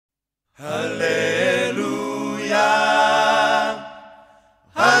Hallelujah,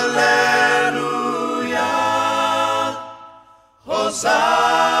 Hallelujah,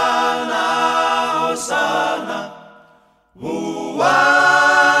 Hosanna, Hosanna,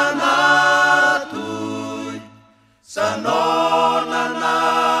 Uwana tui, sanona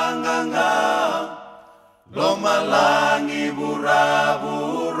nanganga, lomalangi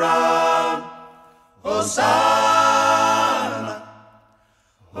bura-bura, Hosanna,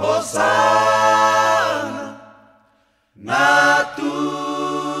 Hosanna,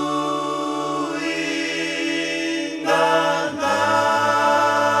 natuinganga,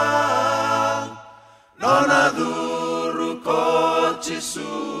 nona duru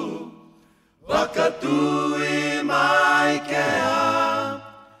kochisu, wakatui maikea,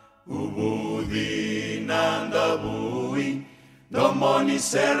 ubudi nandabui, domoni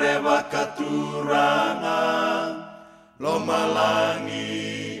sere wakaturanga, lomalangi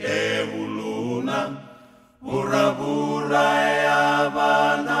uluna, bura-bura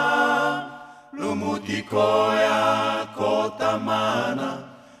abana, lumutiko ya kota mana,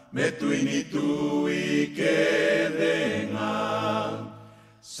 metuini tui kedenga,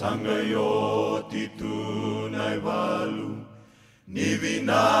 sangayo titunai walu,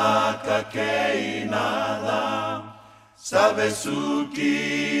 nivinaka keinada,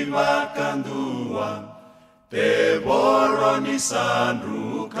 sabesuki wakandua, te boroni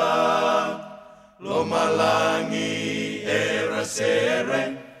sanruka, lomalangi era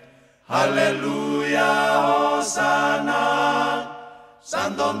sere, Hallelujah, Hosanna,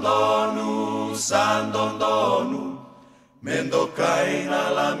 sandondonu, sandondonu, mendokaina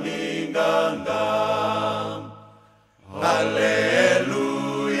la minganga,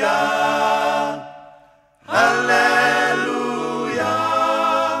 Hallelujah, Hallelujah,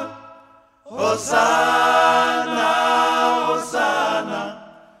 Hosanna, Hosanna,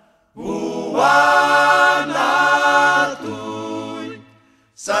 Uwana tui,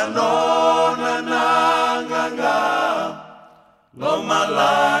 sanona nanganga,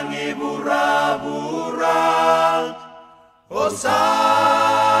 lomalangi bura-bura,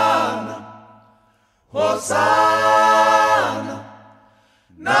 Hosanna, Hosanna,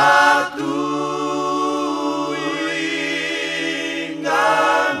 natuinganga.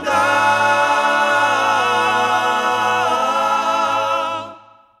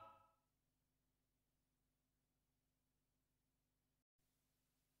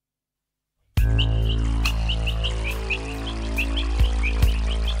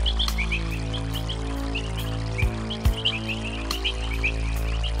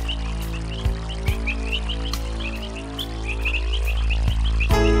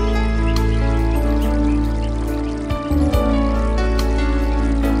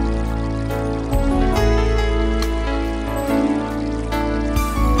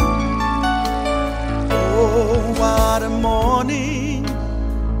 What a morning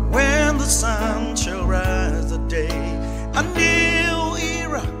when the sun shall rise the day. A new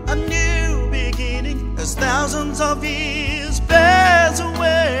era, a new beginning, as thousands of years pass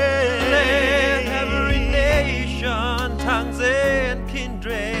away. Let every nation, tongues and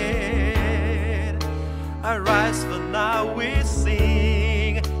kindred arise, for now we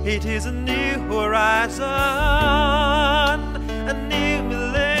sing. It is a new horizon, a new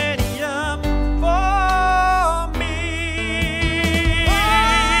millennium for me.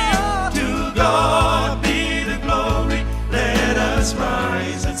 To God be the glory, let us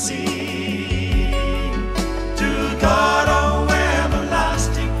rise and sing. To God, oh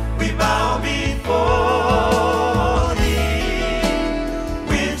everlasting, we bow before Thee.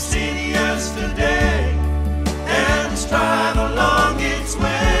 We've seen yesterday and strive along its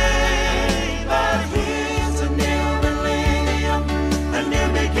way, but here's a new millennium, a new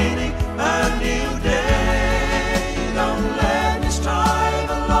beginning, a new day. Don't let me strive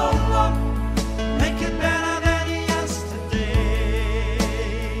alone, Lord, make it better than yesterday.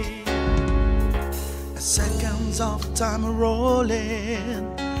 As seconds of time are rolling,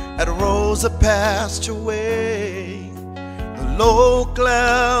 at rows that passed away. The low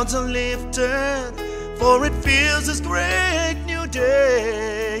clouds are lifted, for it feels this great new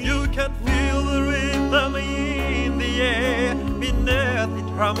day. You can feel the rhythm in the air, beneath it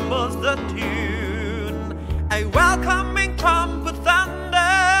rumbles the tune. A welcoming trumpet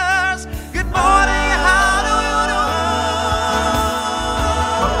thunders. Good morning, how do you do?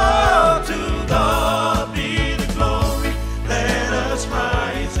 To God be the glory, let us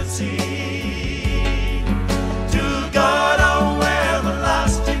rise and sing. To God, oh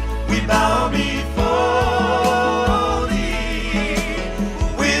everlasting, we bow before Thee.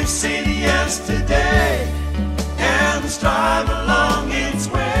 We've seen yesterday and strive along its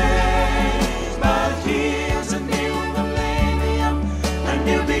way,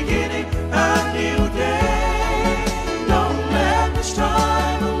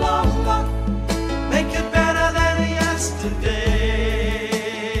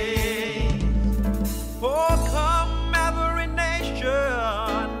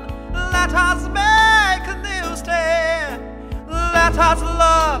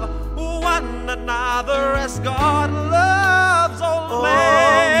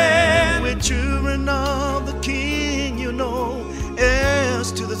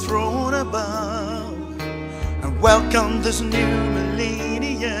 welcome this new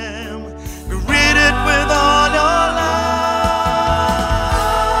millennium. We read it with all your love.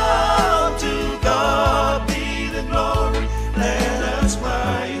 To God be the glory, let us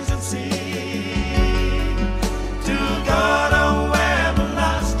rise and sing. To God, oh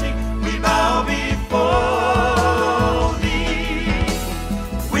everlasting, we bow before thee.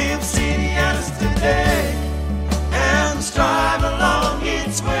 We've seen yesterday and strive along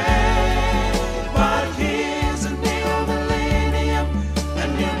its way.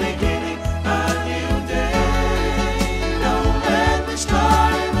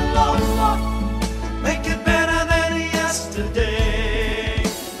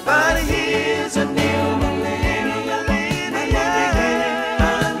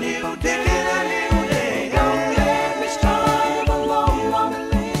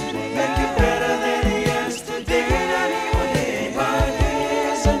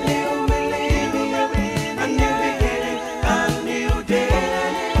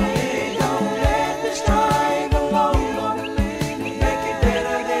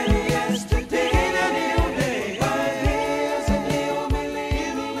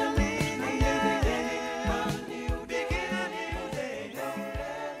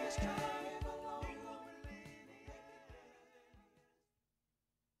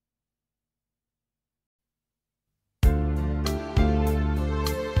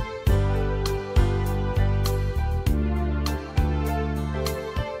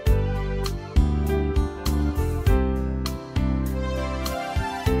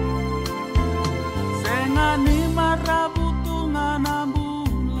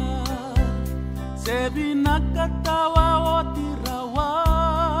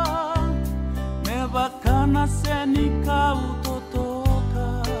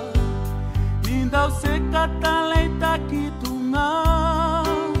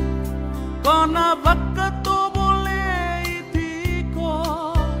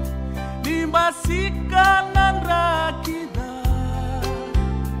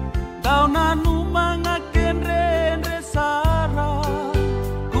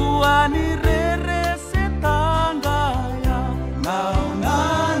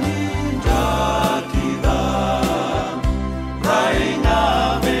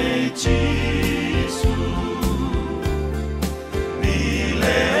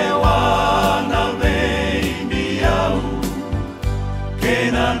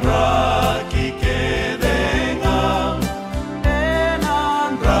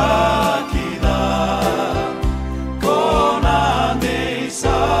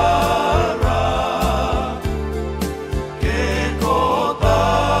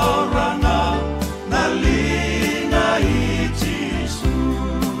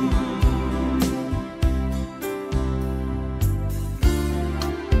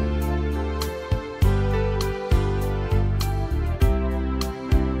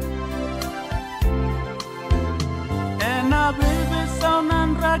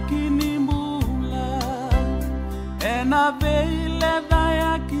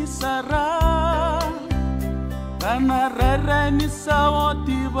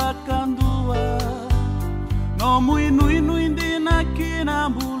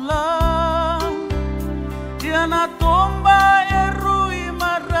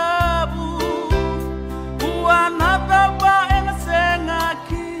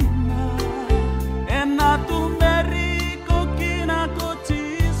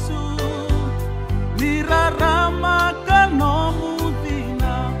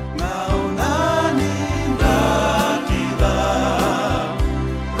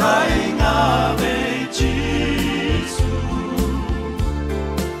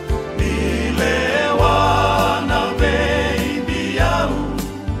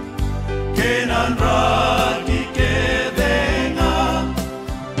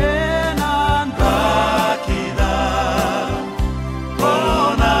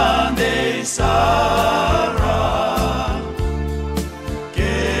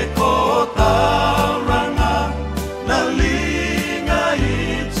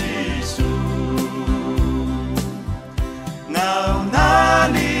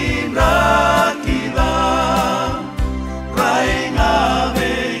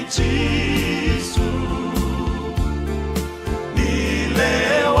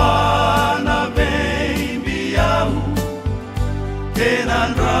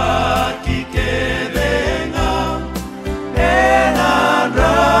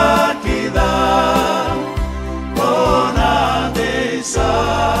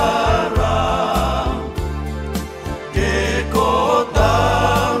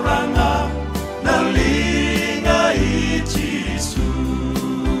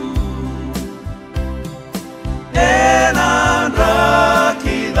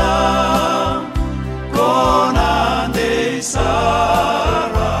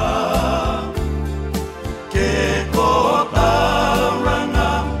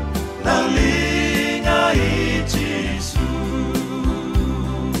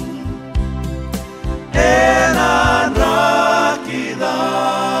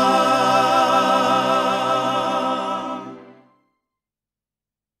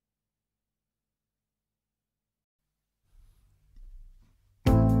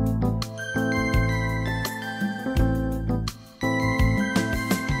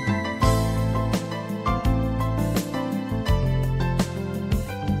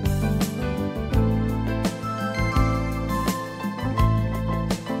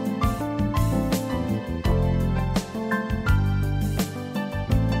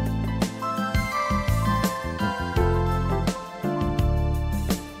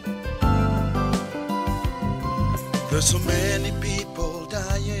 There's so many people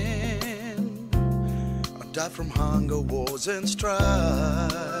dying, die from hunger, wars and strife.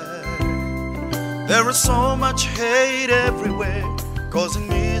 There is so much hate everywhere, causing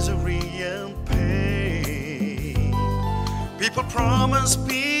misery and pain. People promise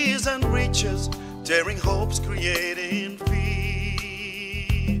peace and riches, tearing hopes, creating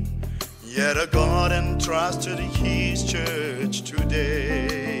fear. Yet a God entrusted His church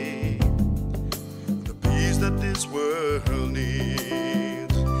today the peace that this world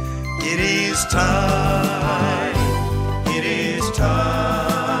needs. It is time, it is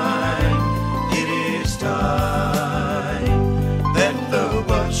time, it is time that the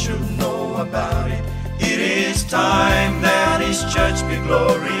world should know about it. It is time that His church be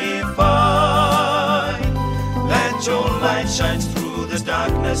glorified. Let your light shine through this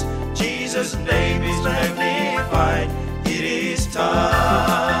darkness. Jesus' name is magnified. It is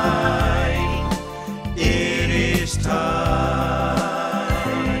time. It is time.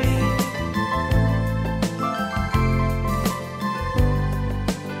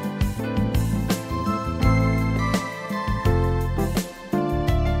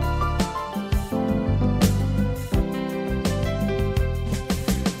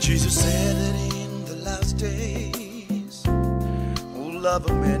 Jesus said that in the last days, love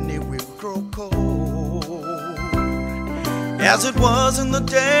of many will grow cold, as it was in the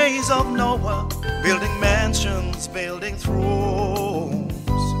days of Noah, building mansions, building thrones.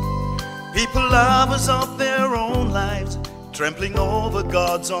 People lovers of their own lives, trampling over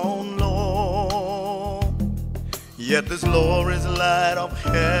God's own law. Yet this law is the light of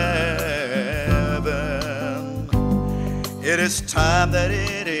heaven. It is time that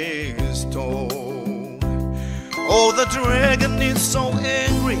it is told. Oh, the dragon is so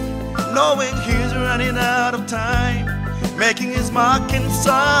angry, knowing he's running out of time, making his mark in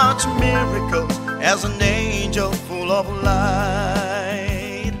such miracles as an angel full of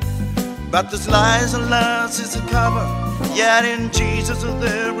light. But this lies, alas, is a cover. Yet in Jesus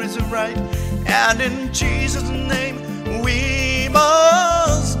there is a right, and in Jesus' name we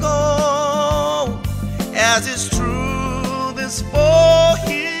must go, as is true this for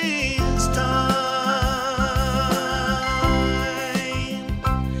His time.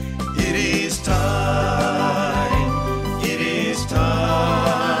 It is time, it is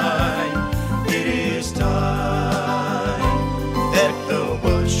time, it is time that the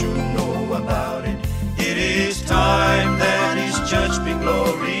world should know about it. It is time that His church be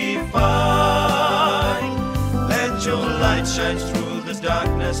glorified. Let your light shine through the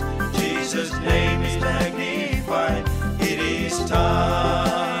darkness. Jesus' name is magnified. It is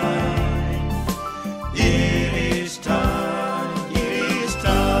time. It is time. It is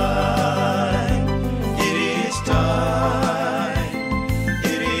time. It is time.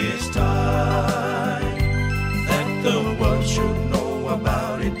 It is time that the world should know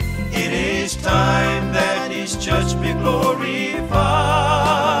about it. It is time that His church be glorified.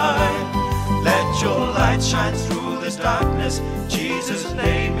 Let your light shine through this darkness. Jesus'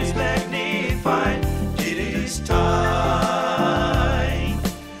 name is magnified. It is time.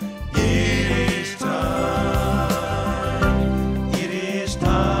 It is time. It is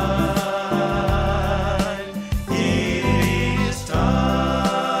time. It is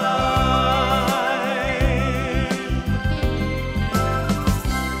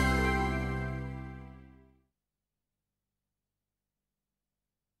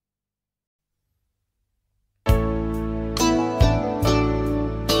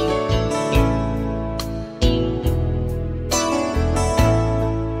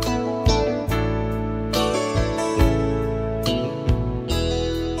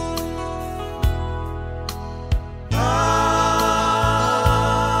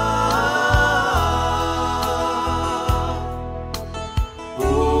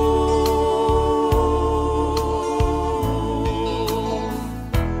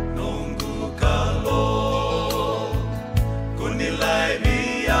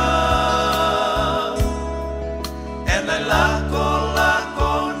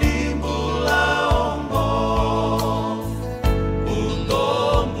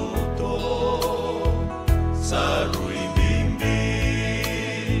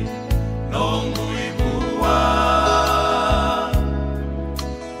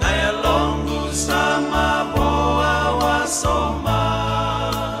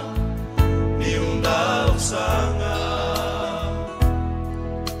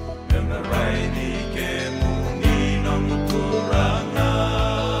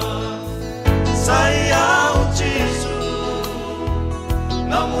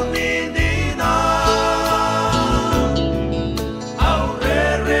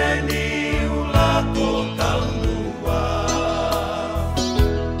Aurere ni ula ko kalua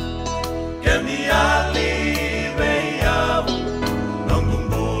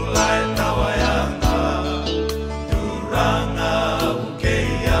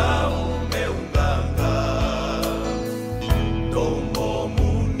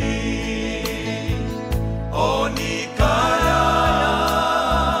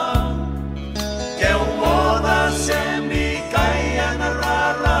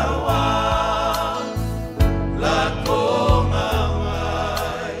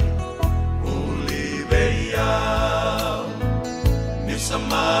sa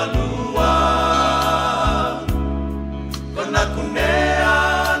malua Kona kunea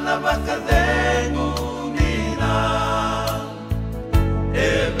na wakadengu nina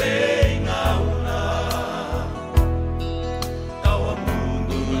Ebe ngauna Tawa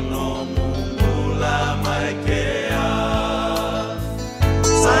mundu no mundu la maikea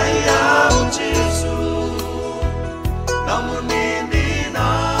Saya uchisu Namunindina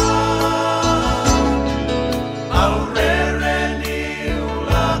Aurere ni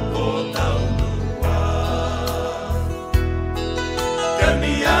ulako taunua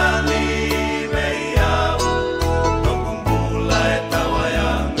Kamiali meyau Nongumbula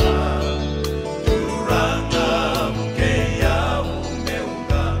etawayanga Turanga mukeyau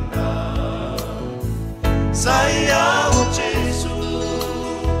meunganga Saya uchisu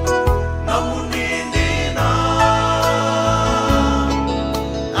Namunindina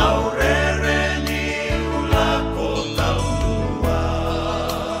Aurere ni ulako taunua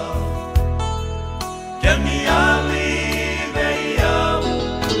Kamiali meyau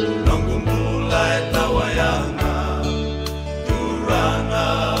Nongumbula etawayanga Turanga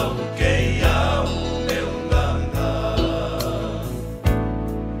mukeyau meunganga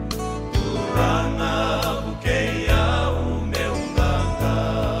Turanga mukeyau meunganga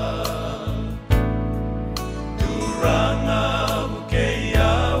Turanga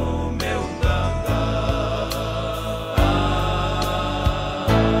mukeyau meunganga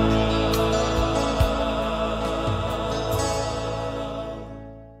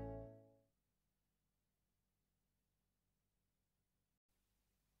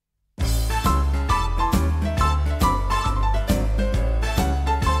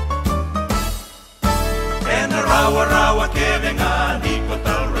And the Rawarawa kevenga ni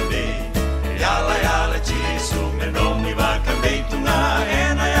kotalrande Yala yala chisu menomi vakameitunga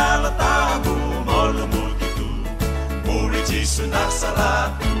Ena yala tabu molo multitu Muri chisu na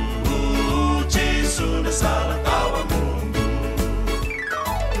salatu Chisu na salatawa mundu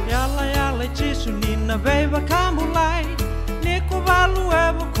Yala yala chisu nina veiva kamulai Niku valu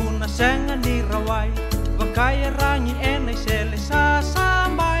evo kuna senga ni rawai Vakaya rangi enai sele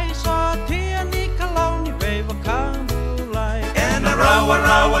sasamai Sotia ni kalau ni veiva kamulai And the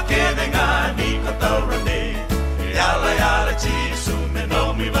Rawarawa kevenga ni kotalrande Yala yala chisu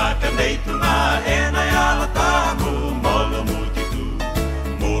menomi vakameitunga Ena yala tabu molo multitu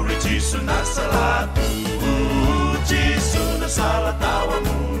Muri chisu na salatu Chisu na salatawa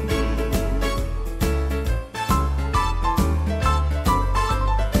mundu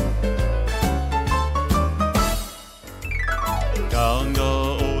Kanga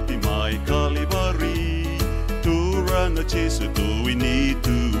o ti mai kalibari Turanga chisu tuini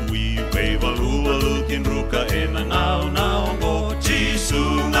tui Weivalua lukin ruka ena nao nao mo Chisu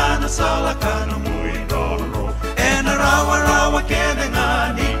ngana salakano mui roro Ena Rawarawa kevenga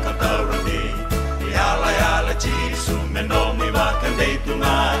ni kotalrande Yala yala chisu menomi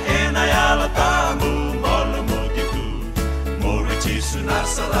vakandeitunga Ena yala tamu molo multitu Muri chisu na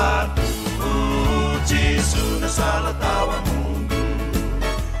salatu Chisu na salatawa mundu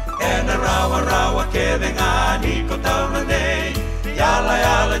Ena Rawarawa kevenga ni kotalrande Yala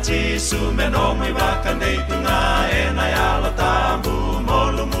yala chisu menomi vakandeitunga Ena yala tamu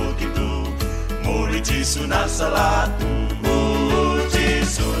molo multitu Muri chisu na salatu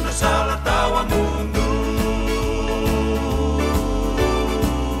Chisu na salatawa mundu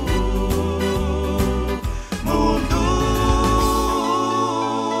Mundu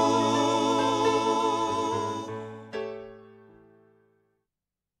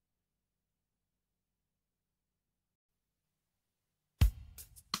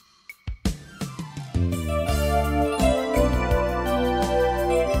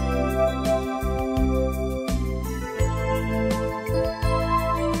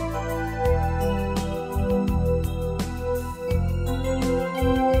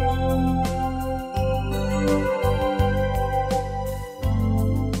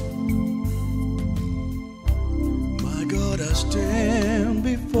My God, I stand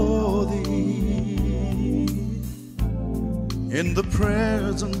before thee in the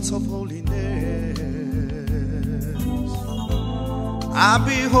presence of holiness. I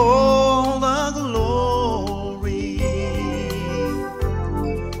behold the glory.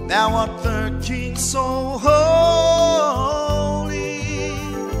 Thou art the King so holy.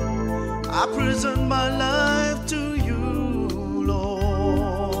 I present my life to you,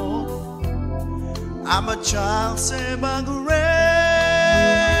 Lord. I'm a child saved by grace.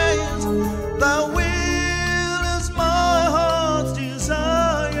 Thy will is my heart's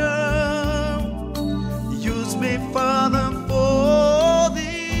desire. Use me, Father, for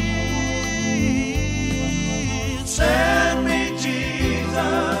thee. Send me, Jesus.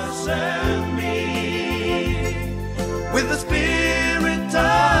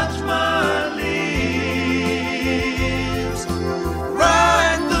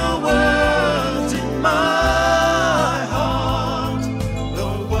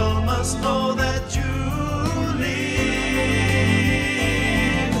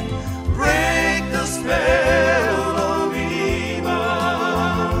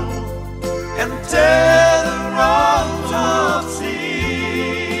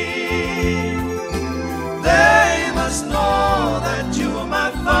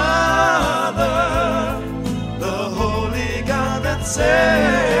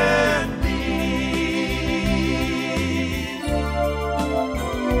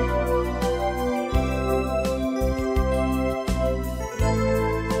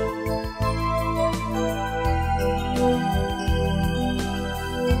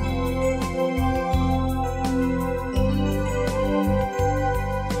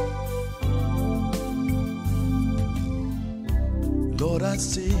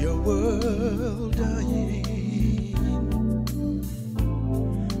 see your world dying,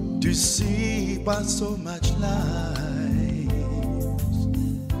 to see by so much lives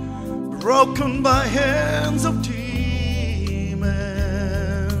broken by hands of demons,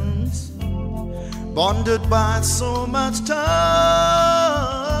 bonded by so much ties.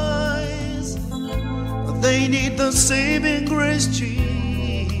 They need the saving grace,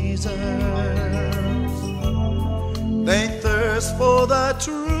 Jesus. They thirst for the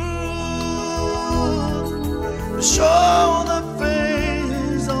truth, show the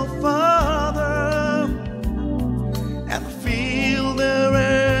face of Father, and feel their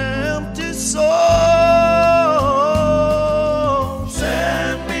empty soul.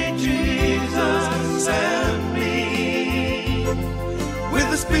 Send me, Jesus, send me. With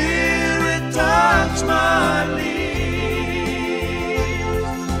the Spirit touch my lips,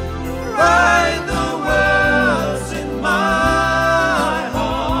 write the words in my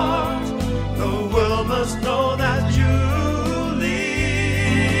heart. The world must know that you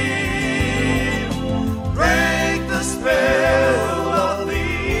live. Break the spell of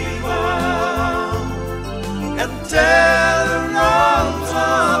evil and tear the ropes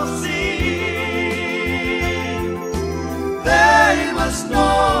of sin. They must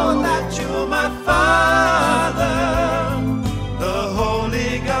know that you're my Father, the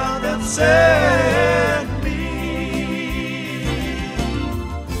Holy God that sent me.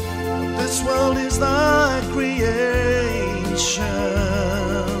 This world is thy creation,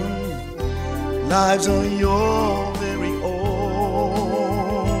 lives are your very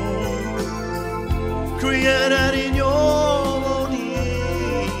own, created in your own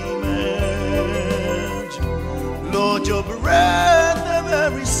image. Lord, your breath, the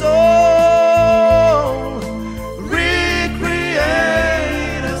very soul, recreate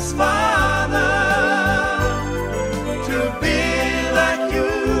us, Father, to be like you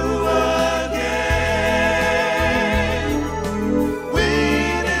again. We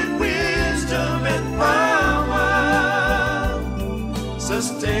need wisdom and power.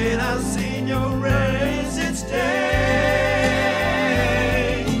 Sustain us in your rays each day.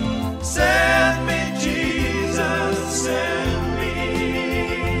 Send me, Jesus, send me.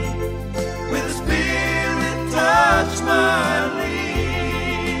 With the Spirit touch my lips.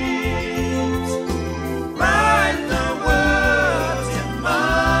 Write the words in my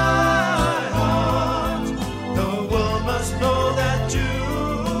heart. The world must know that you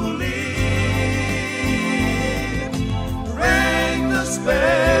live. Break the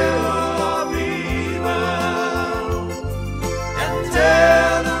spell of evil and tear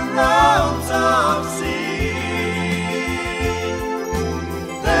the ropes of sin.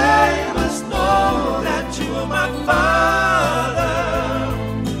 They must know that you are my Father,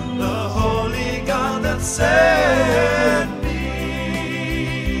 the Holy God that sent me.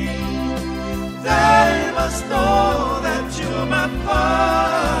 They must know that you are my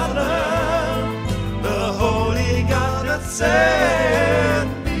Father, the Holy God that sent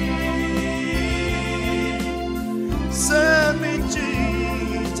me. Send me,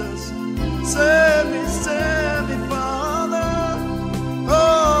 Jesus, send me, Father.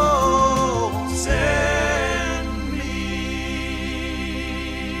 Oh, send me.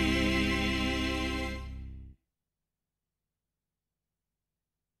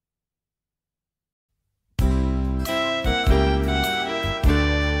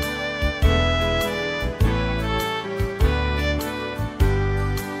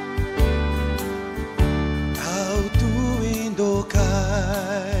 How tuwing Doka,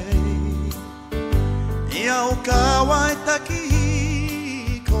 iau kawai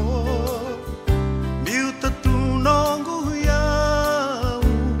takiko, miuta tunongu iau,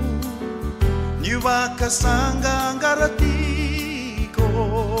 niwa kasanga ngaratiko,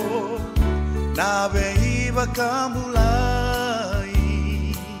 nabe iwa kamulai,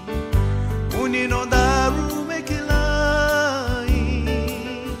 unino daru mekilai,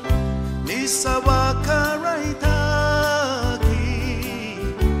 nisawa karaitaki,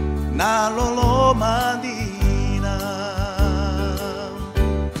 nalolo madina.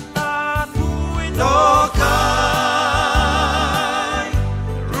 Dokai,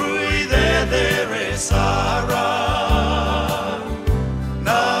 rui de resara,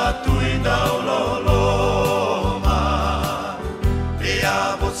 na tui dauloloma, pia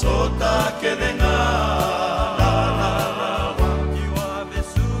bosota que denga.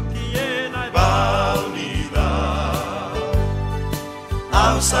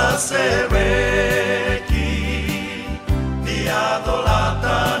 Ausa sereki, ni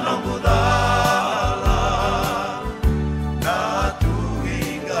adolata no mudala, na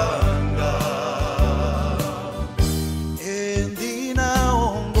tuinganga. Endina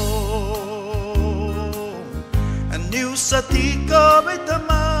satika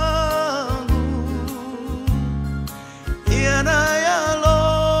beitamalu iana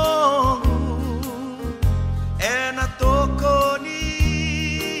yalongu ena toko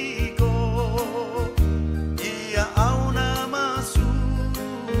niko ia auna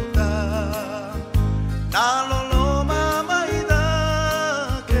masuta nalolo mama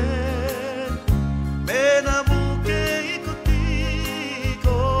idake mena buke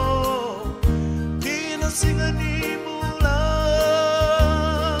ikutiko tina singani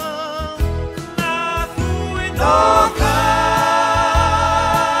Doka,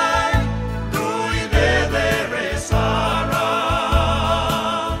 tui dede resara,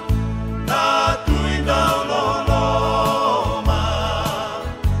 na tui dauloloma,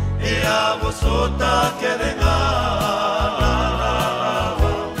 ea vosota kerenga,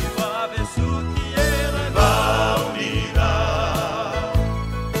 Rawarawa, iwa besuki era va unida,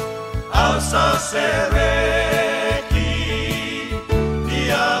 alza sereki,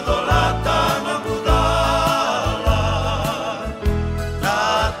 dia dolata na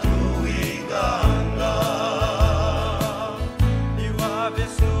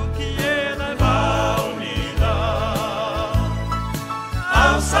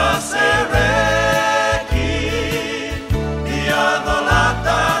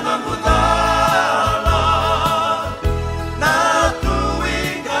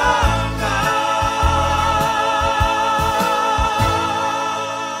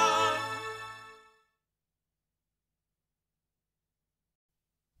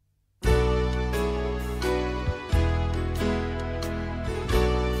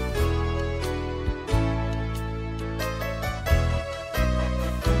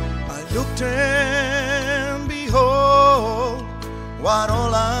looked and behold, what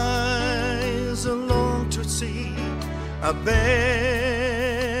all eyes long to see, a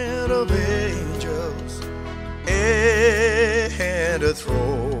bed of angels and a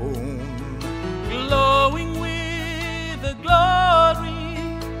throne, glowing with the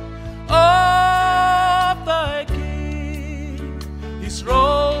glory of thy King, his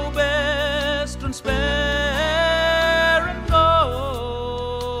robe as transparent gold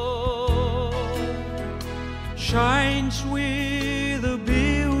shines with the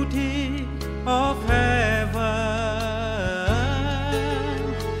beauty of heaven,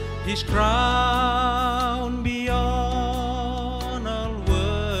 his crown beyond all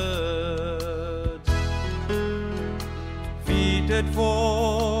words, fitted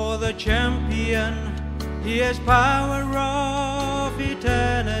for the champion, he has power of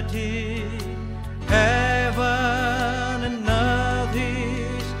eternity, heaven and earth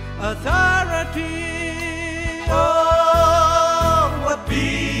his authority. Oh, what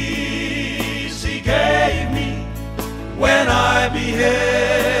peace he gave me when I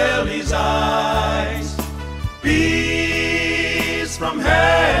beheld his eyes. Peace from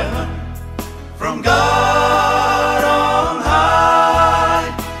heaven, from God on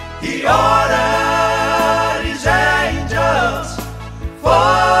high. He ordered his angels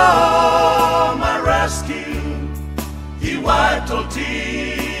for my rescue. He wiped all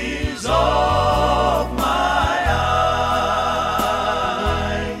tears off my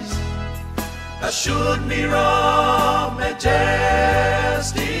eyes, assured me of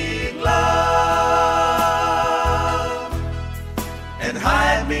majestic love, and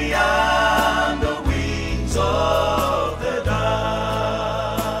hide me under wings of the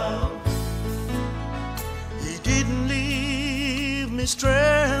dove. He didn't leave me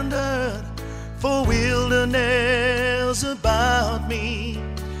stranded for wilderness about me.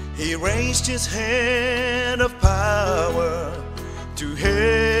 He raised his hand of power to heaven.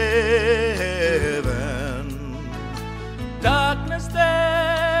 Darkness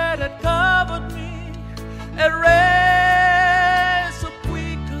that had covered me erased so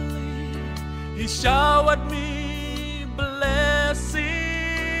quickly. He showered me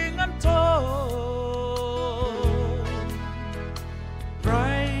blessing untold,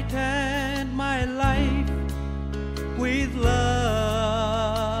 brightened my life with love.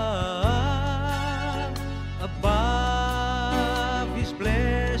 Above his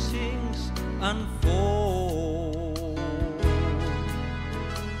blessings unfold,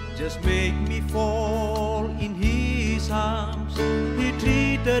 just make me fall in his arms. He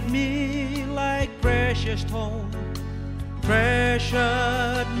treated me like precious stone,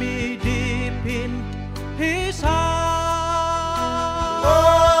 treasured me deep in his heart.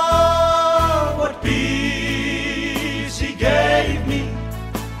 Oh, what peace he gave me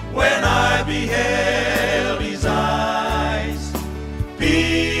when I beheld his eyes.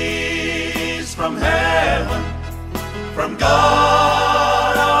 Peace from heaven, from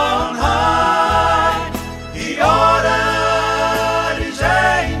God on high. He ordered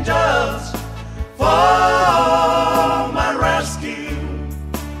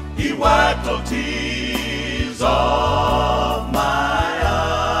He wiped all tears off my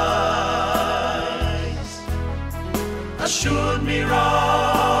eyes, assured me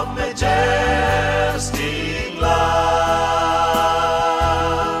of majestic love,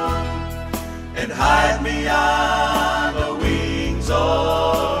 and hide me on the wings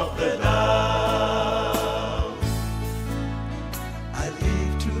of the dove. I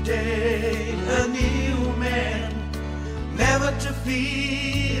live today a new man, never to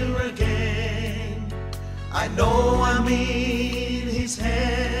fear again. I know I'm in His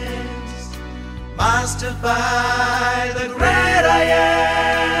hands, mastered by the great I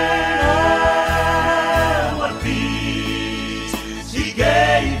am. What peace He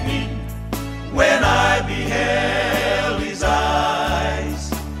gave me when I beheld His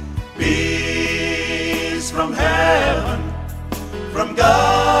eyes. Peace from heaven, from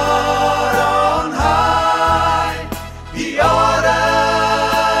God on high. He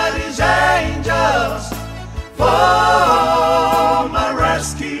ordered His angels for my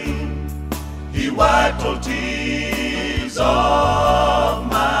rescue. He wiped all tears off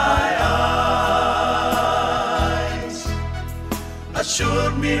my eyes,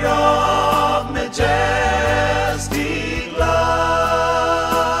 assured me of majestic love,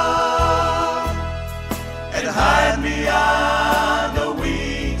 and hide me on the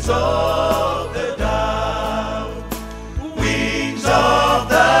wings of the dove. Wings of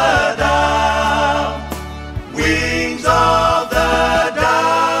the dove, wings of the dove.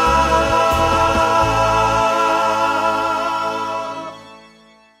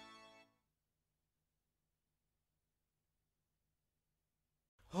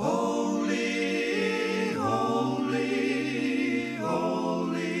 Holy, holy,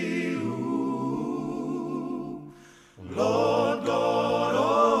 holy, ooh, Lord God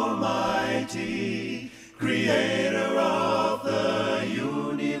Almighty, Creator of the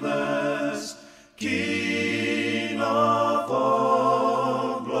universe, King of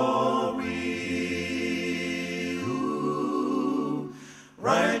all glory. Ooh,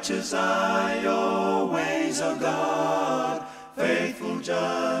 righteous are your ways, O God, faithful,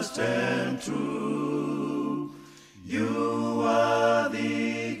 just, and true. You are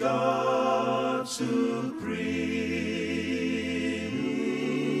the God supreme,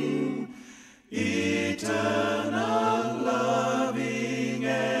 eternal, loving,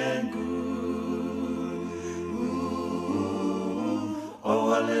 and good.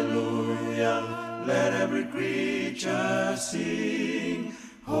 Oh, hallelujah, let every creature sing,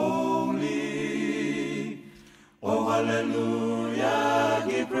 holy. Oh, hallelujah,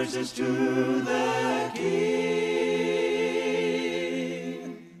 give praises to the King.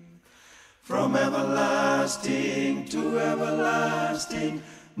 From everlasting to everlasting,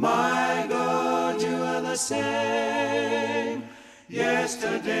 my God, you are the same.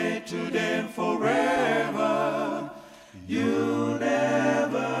 Yesterday, today, and forever, you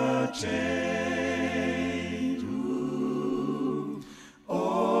never change. Ooh.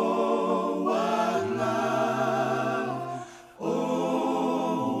 Oh, what love,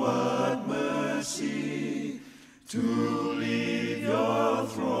 oh, what mercy, to leave your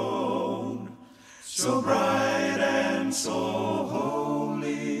throne, so bright and so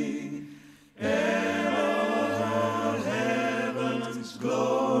holy, and all heaven's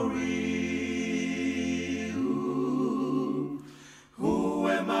glory. Ooh. Who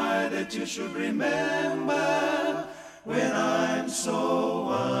am I that you should remember when I'm so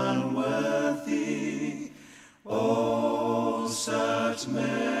unworthy? Oh, such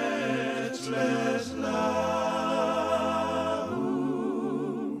matchless love.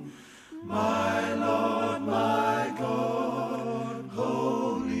 Ooh. My Lord, my God,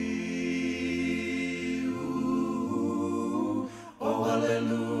 holy. Ooh. Oh,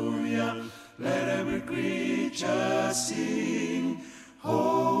 hallelujah, let every creature sing,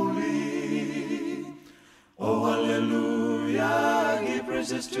 holy. Oh, hallelujah, give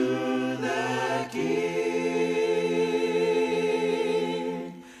praises to the King.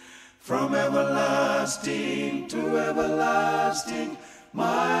 From everlasting to everlasting,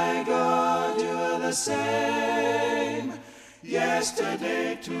 my God, you are the same.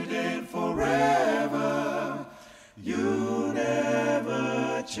 Yesterday, today, and forever, you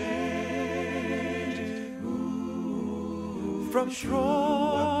never change. Ooh. From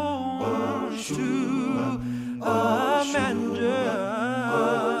throne to a manger,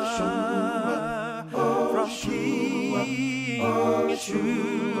 from king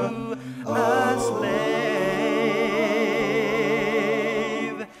to a slave,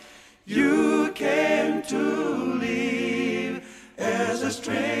 you came to live as a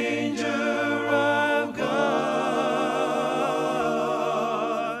stranger of God.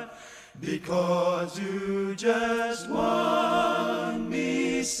 because you just want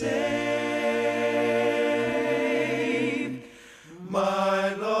me safe.